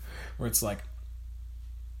perspective, where it's like,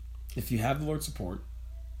 if you have the Lord's support,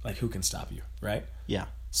 like who can stop you, right? Yeah.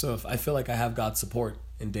 So if I feel like I have God's support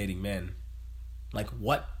in dating men, like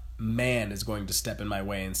what man is going to step in my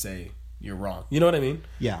way and say you're wrong? You know what I mean?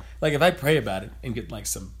 Yeah. Like if I pray about it and get like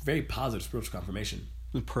some very positive spiritual confirmation,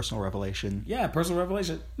 Personal revelation. yeah, personal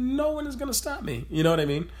revelation, no one is going to stop me. You know what I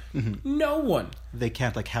mean? Mm-hmm. No one. They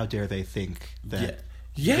can't, like, how dare they think that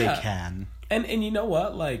Yeah. they can. And you know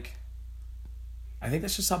what? Like, I think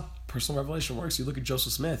that's just how personal revelation works. You look at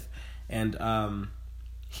Joseph Smith, and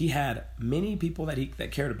he had many people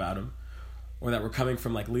that cared about him, or that were coming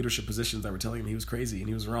from like leadership positions that were telling him he was crazy and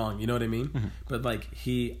he was wrong. You know what I mean? Mm-hmm. But like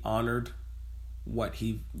he honored what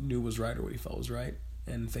he knew was right or what he felt was right,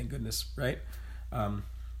 and thank goodness, right? And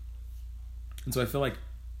so I feel like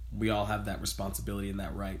we all have that responsibility and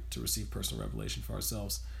that right to receive personal revelation for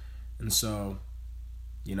ourselves. And so,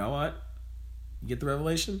 you know what? You get the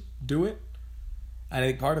revelation, do it. I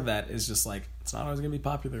think part of that is just like, it's not always going to be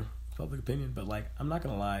popular public opinion, but like, I'm not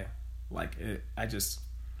going to lie. Like,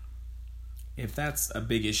 if that's a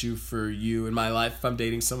big issue for you in my life, if I'm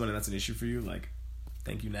dating someone and that's an issue for you, like,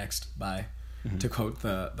 thank you, next, bye. Mm-hmm. To quote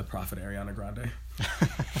the prophet Ariana Grande.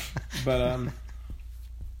 But,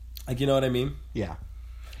 like, you know what I mean? Yeah.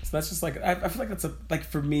 So that's just like, I feel like that's like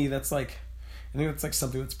for me, that's like, I think that's like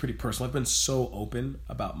something that's pretty personal. I've been so open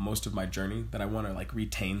about most of my journey that I want to like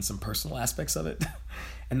retain some personal aspects of it.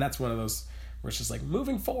 And that's one of those where it's just like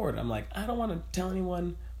moving forward. I'm like, I don't want to tell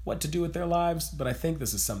anyone what to do with their lives, but I think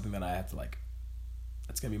this is something that I have to like,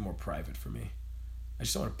 that's going to be more private for me. I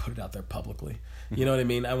just don't want to put it out there publicly. You know what I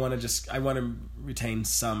mean? I want to retain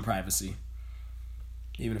some privacy,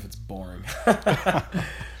 even if it's boring.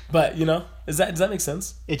 But, you know, does that make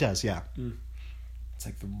sense? It does, yeah. It's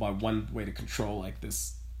like the one way to control like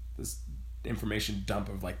this information dump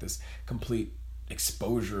of like this complete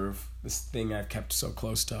exposure of this thing I've kept so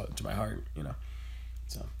close to my heart, you know.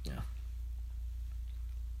 So, yeah.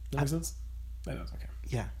 That makes sense? That does, okay.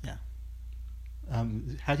 Yeah.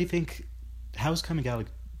 How do you think, how's coming out,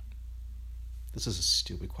 this is a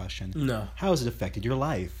stupid question. No. How has it affected your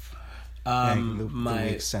life? My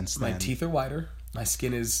weeks since then? My teeth are whiter. My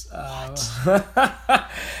skin is...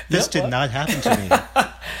 This did not happen to me.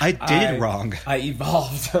 I did it wrong. I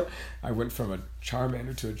evolved. I went from a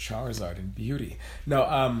Charmander to a Charizard in beauty.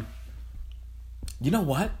 No, you know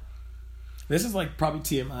what? This is like probably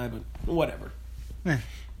TMI, but whatever.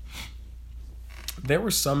 There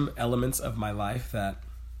were some elements of my life that,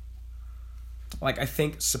 like, I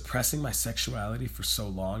think suppressing my sexuality for so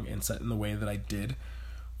long and set in the way that I did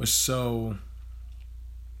was so...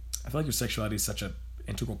 I feel like your sexuality is such an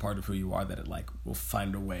integral part of who you are that it like will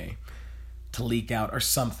find a way to leak out or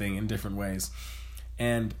something in different ways.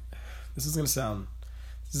 And this is gonna sound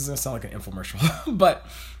like an infomercial, but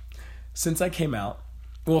since I came out,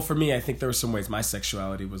 well, for me, I think there were some ways my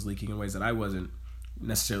sexuality was leaking in ways that I wasn't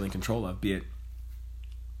necessarily in control of, be it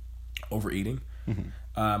overeating,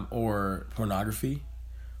 or pornography,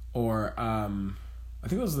 or I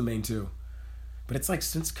think those are the main two. But it's like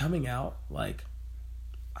since coming out, like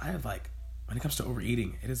I have like, when it comes to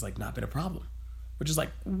overeating, it has like not been a problem, which is like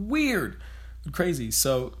weird and crazy.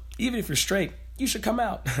 So even if you're straight, you should come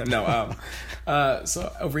out. No,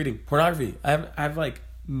 so overeating, pornography. I've like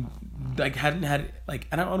hadn't had like,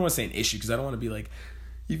 and I don't want to say an issue because I don't want to be like,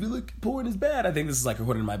 if you look, porn is bad. I think this is like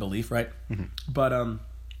according to my belief, right? Mm-hmm. But I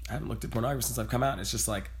haven't looked at pornography since I've come out. It's just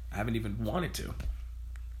like I haven't even wanted to.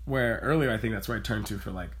 Where earlier, I think that's where I turned to for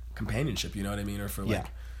like companionship. You know what I mean, or for like,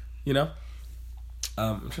 you know.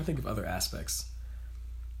 I'm trying to think of other aspects.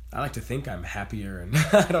 I like to think I'm happier, and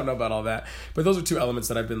I don't know about all that. But those are two elements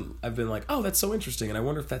that I've been like, oh, that's so interesting, and I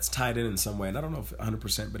wonder if that's tied in some way. And I don't know if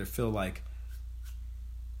 100%, but it feel like,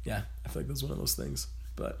 yeah, I feel like that's one of those things.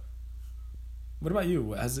 But what about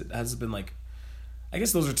you? Has it been like? I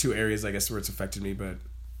guess those are two areas, I guess, where it's affected me. But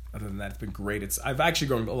other than that, it's been great. I've actually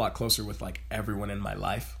grown a lot closer with like everyone in my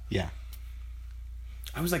life. Yeah.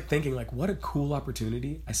 I was like thinking like, what a cool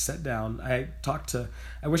opportunity. I sat down. I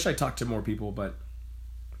wish I talked to more people, but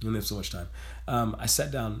we only have so much time. I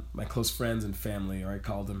sat down, my close friends and family, or I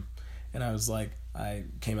called them, and I was like, I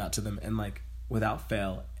came out to them, and like without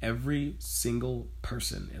fail, every single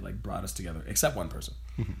person, it like brought us together, except one person,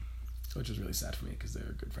 which is really sad for me because they're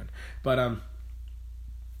a good friend. But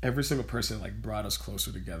every single person like brought us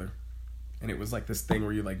closer together, and it was like this thing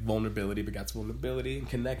where you like vulnerability begets vulnerability and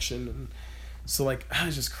connection, and so like it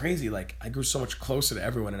was just crazy. Like I grew so much closer to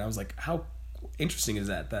everyone, and I was like, how interesting is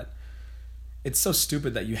that it's so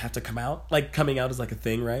stupid that you have to come out. Like coming out is like a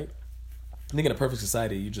thing, right? I think in a perfect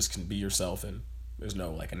society you just can be yourself and there's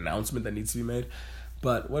no like announcement that needs to be made.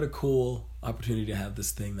 But what a cool opportunity to have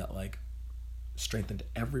this thing that like strengthened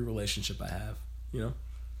every relationship I have, you know?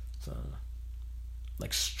 So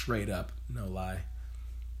like straight up, no lie.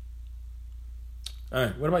 All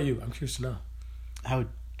right. What about you? I'm curious to know. How it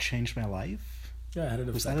changed my life? Yeah, how did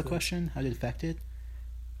it Was that a question? How did it affect it?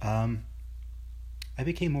 I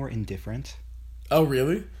became more indifferent. Oh,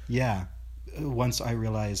 really? Yeah. Once I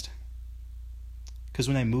realized... Because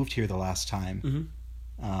when I moved here the last time,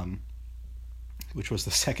 which was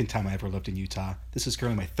the second time I ever lived in Utah, this is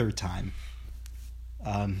currently my third time.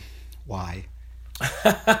 Why?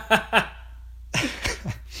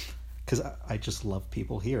 Because I just love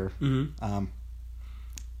people here. I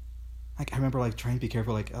remember trying to be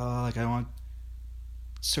careful, I want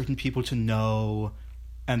certain people to know,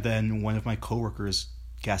 and then one of my coworkers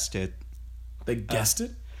guessed it. They guessed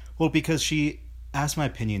it? Well, because she asked my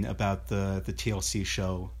opinion about the TLC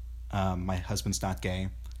show, My Husband's Not Gay,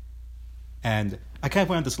 and I kind of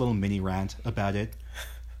went on this little mini rant about it,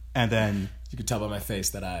 and then you could tell by my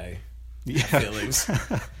face that I have feelings.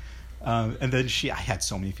 And then I had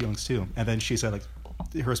so many feelings too. And then she said,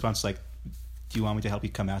 her response was do you want me to help you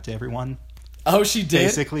come out to everyone? Oh, she did?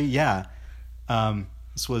 Basically, yeah.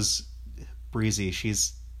 This was Breezy.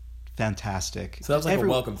 She's fantastic. So that was a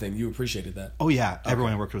welcome thing. You appreciated that? Oh, yeah. Okay.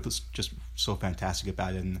 Everyone I worked with was just so fantastic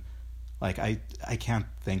about it. And, I can't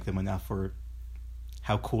thank them enough for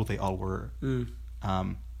how cool they all were.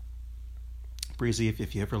 Breezy,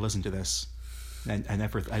 if you ever listen to this, and I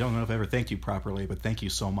don't know if I ever thanked you properly, but thank you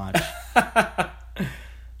so much.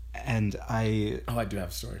 And I do have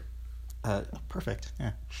a story. Perfect.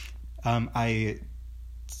 Yeah. I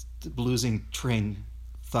losing train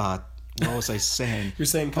thought. What was I saying? You're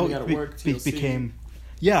saying coming out of work, TLC. Became.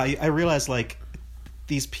 Yeah, I realized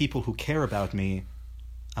these people who care about me,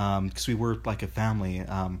 because we were like a family.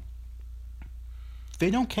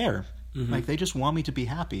 They don't care. They just want me to be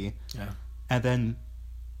happy. Yeah. And then,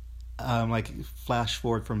 flash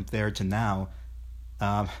forward from there to now,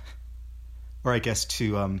 or I guess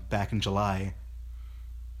to back in July.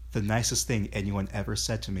 The nicest thing anyone ever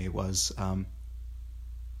said to me was,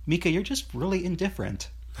 Mika, you're just really indifferent.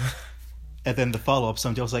 And then the follow-up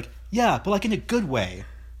someday was yeah, but in a good way.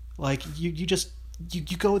 You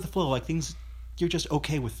go with the flow, things, you're just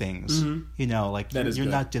okay with things. You're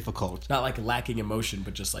not difficult. Not lacking emotion,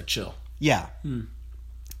 but just chill. Yeah.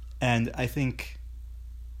 And I think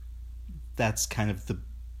that's kind of the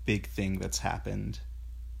big thing that's happened.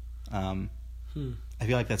 I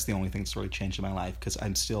feel like that's the only thing that's really changed in my life, because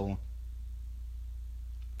I'm still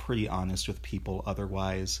pretty honest with people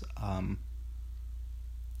otherwise.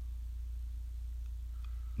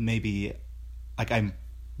 Maybe I'm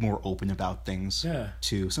more open about things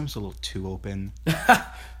too. Sometimes a little too open.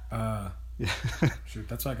 Shoot,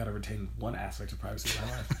 that's why I gotta retain one aspect of privacy in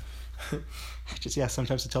my life.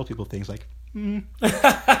 Sometimes to tell people things maybe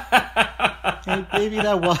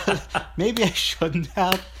maybe I shouldn't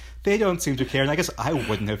have. They don't seem to care, and I guess I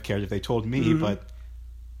wouldn't have cared if they told me, but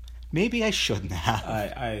maybe I shouldn't have.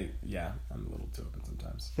 I'm a little too open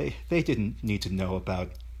sometimes. They didn't need to know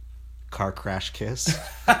about car crash kiss.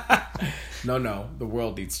 No, the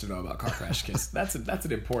world needs to know about car crash kiss. That's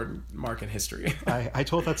an important mark in history. I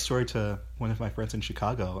told that story to one of my friends in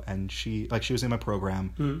Chicago, and she was in my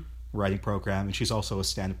program, writing program, and she's also a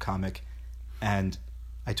stand-up comic, and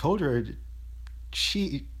I told her,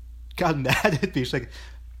 she got mad at me. She's like,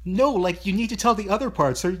 no, you need to tell the other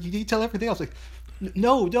parts, or you need to tell everything else.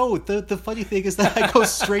 No, the funny thing is that I go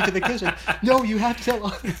straight to the kiss. No, you have to tell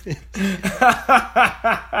other things.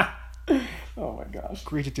 Oh my gosh.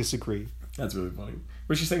 Agree to disagree. That's really funny.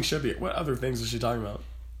 But she's saying should be. What other things is she talking about?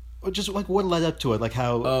 Just what led up to it,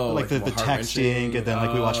 how the texting, and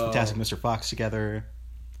then we watched Fantastic Mr. Fox together.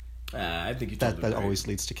 I think you told that always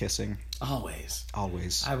leads to kissing. Always.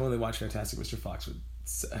 I've only watched Fantastic Mr. Fox with,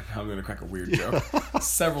 I'm going to crack a weird joke,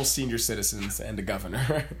 several senior citizens and a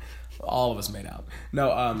governor. All of us made out.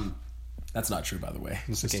 No, that's not true, by the way. It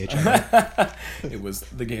was the gay agenda. It was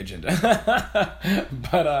the gay agenda.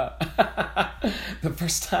 But the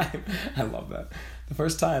first time, I love that. The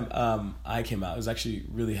first time I came out, it was actually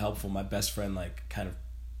really helpful. My best friend kind of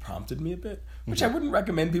prompted me a bit, which I wouldn't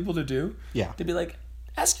recommend people to do. Yeah. To be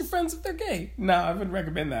ask your friends if they're gay. No, I wouldn't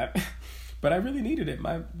recommend that. But I really needed it.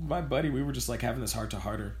 My buddy, we were just having this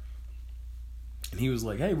heart-to-hearter. And he was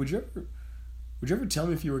like, hey, would you ever tell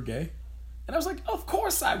me if you were gay? And I was like, of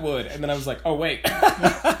course I would. And then I was like, oh, wait.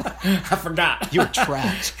 I forgot. You were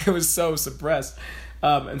trapped. It was so suppressed.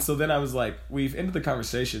 And so then I was like, we've ended the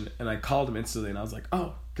conversation, and I called him instantly, and I was like,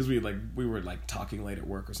 oh, because we were talking late at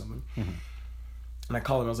work or something. Mm-hmm. And I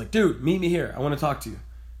called him, I was like, dude, meet me here. I want to talk to you.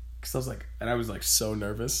 Because I was so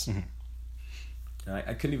nervous. Mm-hmm. And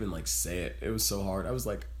I couldn't even say it. It was so hard. I was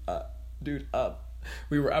like, dude,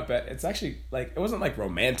 we were up at, it's actually it wasn't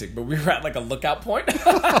romantic, but we were at a lookout point.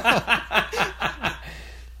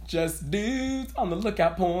 Just dudes on the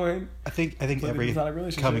lookout point. I think every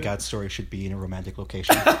coming out story should be in a romantic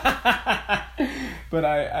location. But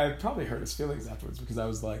I probably hurt his feelings afterwards because I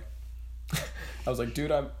was like,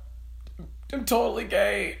 dude, I'm totally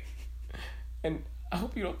gay, and I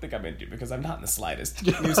hope you don't think I'm into you because I'm not in the slightest.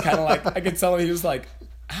 And he was kind of like, I could tell him he was like,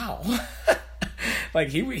 ow. Like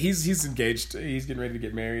he's engaged, he's getting ready to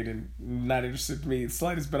get married and not interested in me in the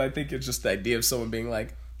slightest. But I think it's just the idea of someone being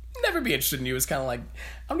like, never be interested in you is kind of like,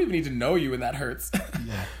 I don't even need to know you and that hurts.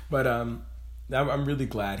 Yeah. But I'm really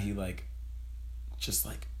glad he like just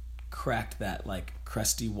like cracked that like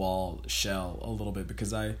crusty wall shell a little bit,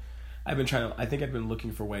 because I think I've been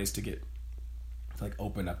looking for ways to get like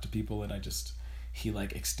open up to people, and he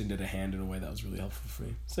like extended a hand in a way that was really helpful for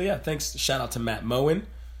me. So yeah, thanks. Shout out to Matt Moen.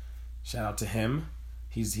 Shout out to him.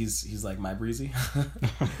 He's like my breezy.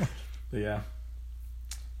 But yeah.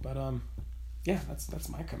 But yeah, that's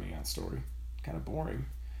my coming out story. Kind of boring.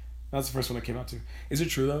 That's the first one I came out to. Is it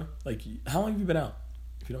true though? Like, how long have you been out?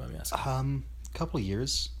 If you don't mind me asking. A couple of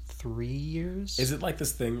years. 3 years. Is it like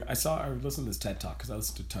this thing? I listened to this TED Talk because I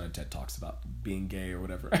listened to a ton of TED Talks about being gay or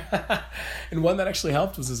whatever. And one that actually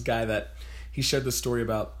helped was this guy that he shared this story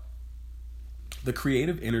about the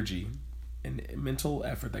creative energy and mental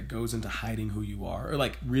effort that goes into hiding who you are, or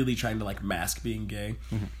like really trying to like mask being gay,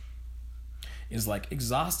 is like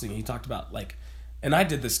exhausting. He talked about like, and I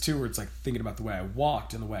did this too, where it's like thinking about the way I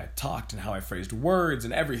walked and the way I talked and how I phrased words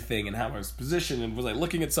and everything and how I was positioned, and was I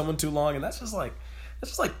looking at someone too long, and that's just like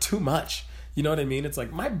too much. You know what I mean? It's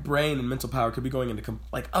like my brain and mental power could be going into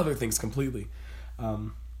like other things completely.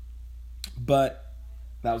 But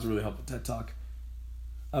that was a really helpful TED Talk.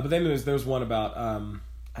 But then there was one about,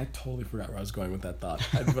 I totally forgot where I was going with that thought.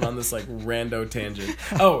 I went on this like rando tangent.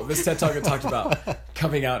 Oh, this TED Talk talked about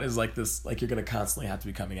coming out is like this, like you're going to constantly have to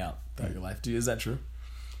be coming out throughout your life. Is that true?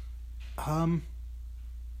 You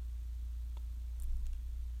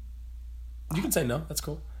can say no. That's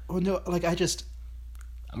cool. Well, no, like I'm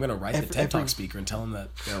going to write the TED Talk speaker and tell them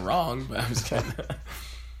that they're wrong, but I'm just kidding.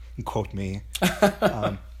 Quote me.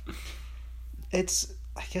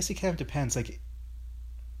 I guess it kind of depends. Like,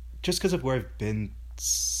 just because of where I've been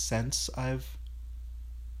since I've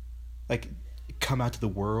like come out to the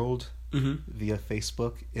world via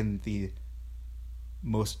Facebook in the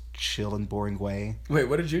most chill and boring way. Wait,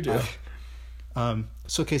 what did you do?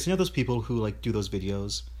 So those people who like do those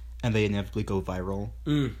videos and they inevitably go viral,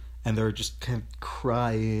 and they're just kind of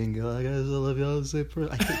crying like, I love you,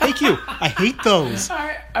 thank you. I hate those.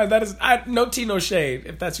 That is no tea, no shade.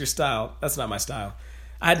 If that's your style, that's not my style.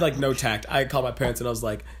 I had like no tact. I called my parents and I was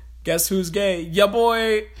like, guess who's gay? Ya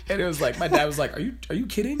boy. And it was like, my dad was like, are you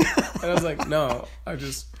kidding? And I was like, no,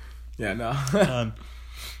 no.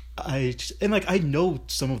 I know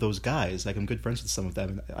some of those guys. Like, I'm good friends with some of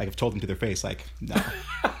them. And I've told them to their face, like, no.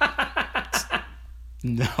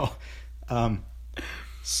 No.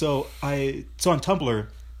 So on Tumblr,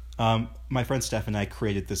 my friend Steph and I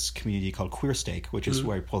created this community called Queer Steak, which is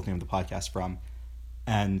where I pulled the name of the podcast from.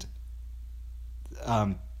 And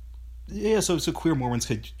so queer Mormons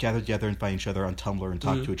could gather together and find each other on Tumblr and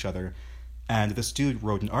talk to each other. And this dude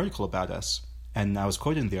wrote an article about us, and I was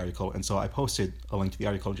quoted in the article, and so I posted a link to the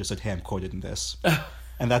article and just said, hey, I'm quoted in this.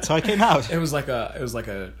 And that's how I came out. It was like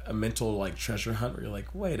a mental like treasure hunt where you're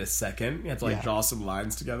like, wait a second, you have to draw some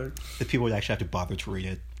lines together. The people would actually have to bother to read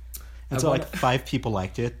it. And so like 5 people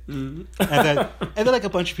liked it. And then like a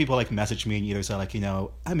bunch of people like messaged me and either said like,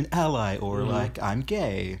 I'm an ally or like I'm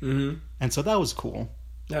gay. And so that was cool.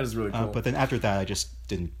 That is really cool. But then after that I just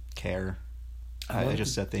didn't care. I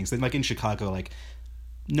just said things. Then like in Chicago, like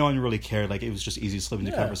no one really cared. Like it was just easy to slip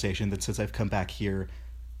into conversation. Then since I've come back here,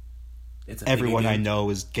 everyone I know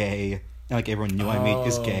is gay. And like everyone new I meet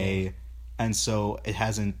is gay. And so it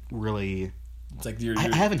hasn't really... It's like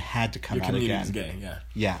I haven't had to come out again. Your community is gay, yeah.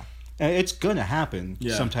 Yeah. It's gonna happen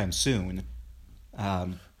sometime soon,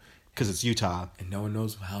 because it's Utah, and no one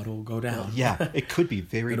knows how it'll go down. Yeah, it could be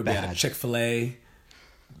very it'll bad. Be at a Chick-fil-A.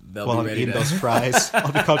 While I'm eating those fries,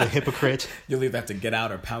 I'll be called a hypocrite. You'll either have to get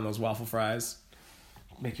out or pound those waffle fries.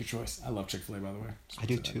 Make your choice. I love Chick-fil-A, by the way. I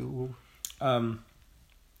do too.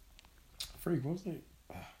 Freak, what was it?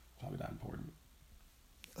 Probably not important.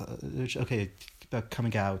 Okay, about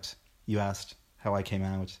coming out. You asked how I came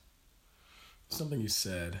out. Something you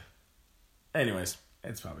said. Anyways,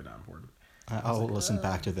 it's probably not important. I'll listen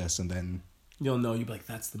back to this and then... You'll know. You'll be like,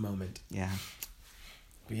 that's the moment. Yeah.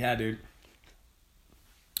 But yeah, dude.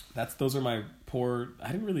 those are my poor.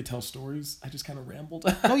 I didn't really tell stories. I just kind of rambled.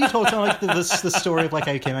 No, you told like the story of like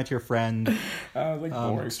how you came out to your friend. Like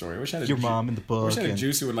boring story. I wish I had your mom in the book. I wish I had a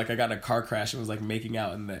juicy one. Like I got in a car crash and was like making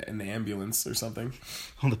out in the ambulance or something.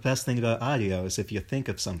 Well, the best thing about audio is if you think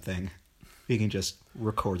of something, you can just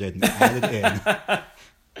record it and add it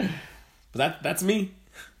in. But that's me.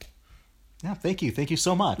 Yeah, thank you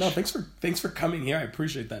so much. No, thanks for coming here. I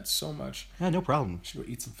appreciate that so much. Yeah, no problem. We should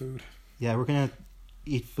go eat some food. Yeah, we're gonna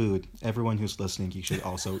eat food. Everyone who's listening, you should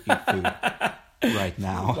also eat food right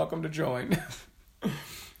now. You're welcome to join.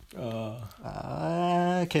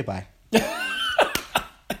 Okay, bye.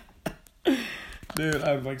 Dude,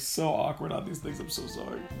 I'm like so awkward on these things. I'm so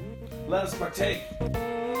sorry. Let us partake.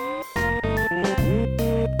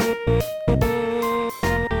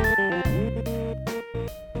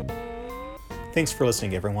 Thanks for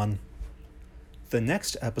listening, everyone. The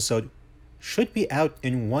next episode should be out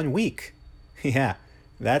in 1 week. Yeah,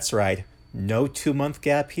 that's right. No 2-month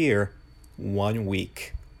gap here. 1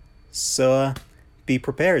 week. So, be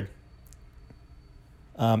prepared.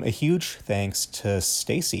 A huge thanks to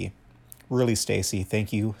Stacey. Really, Stacey,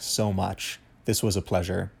 thank you so much. This was a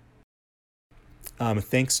pleasure.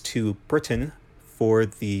 Thanks to Britain for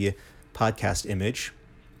the podcast image.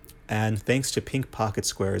 And thanks to Pink Pocket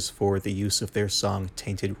Squares for the use of their song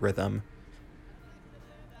Tainted Rhythm.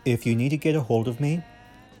 If you need to get a hold of me,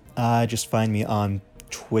 just find me on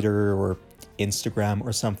Twitter or Instagram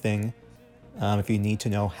or something. If you need to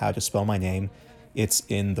know how to spell my name, it's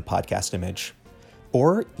in the podcast image.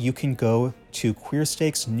 Or you can go to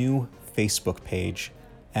Queersteak's new Facebook page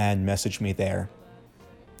and message me there.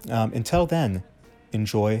 Until then,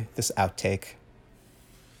 enjoy this outtake.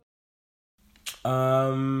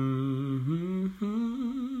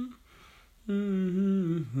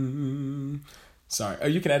 Sorry. Oh,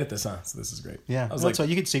 you can edit this, huh? So this is great. Yeah, I was so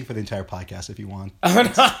you can sing for the entire podcast if you want.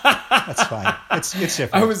 That's fine. It's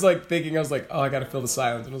different. I was like thinking, I gotta fill the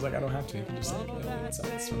silence, and I was like, I don't have to. You can just say it.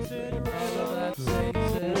 Sounds great.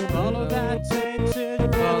 Follow that tainted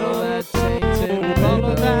rhythm.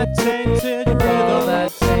 Follow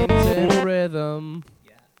that tainted rhythm.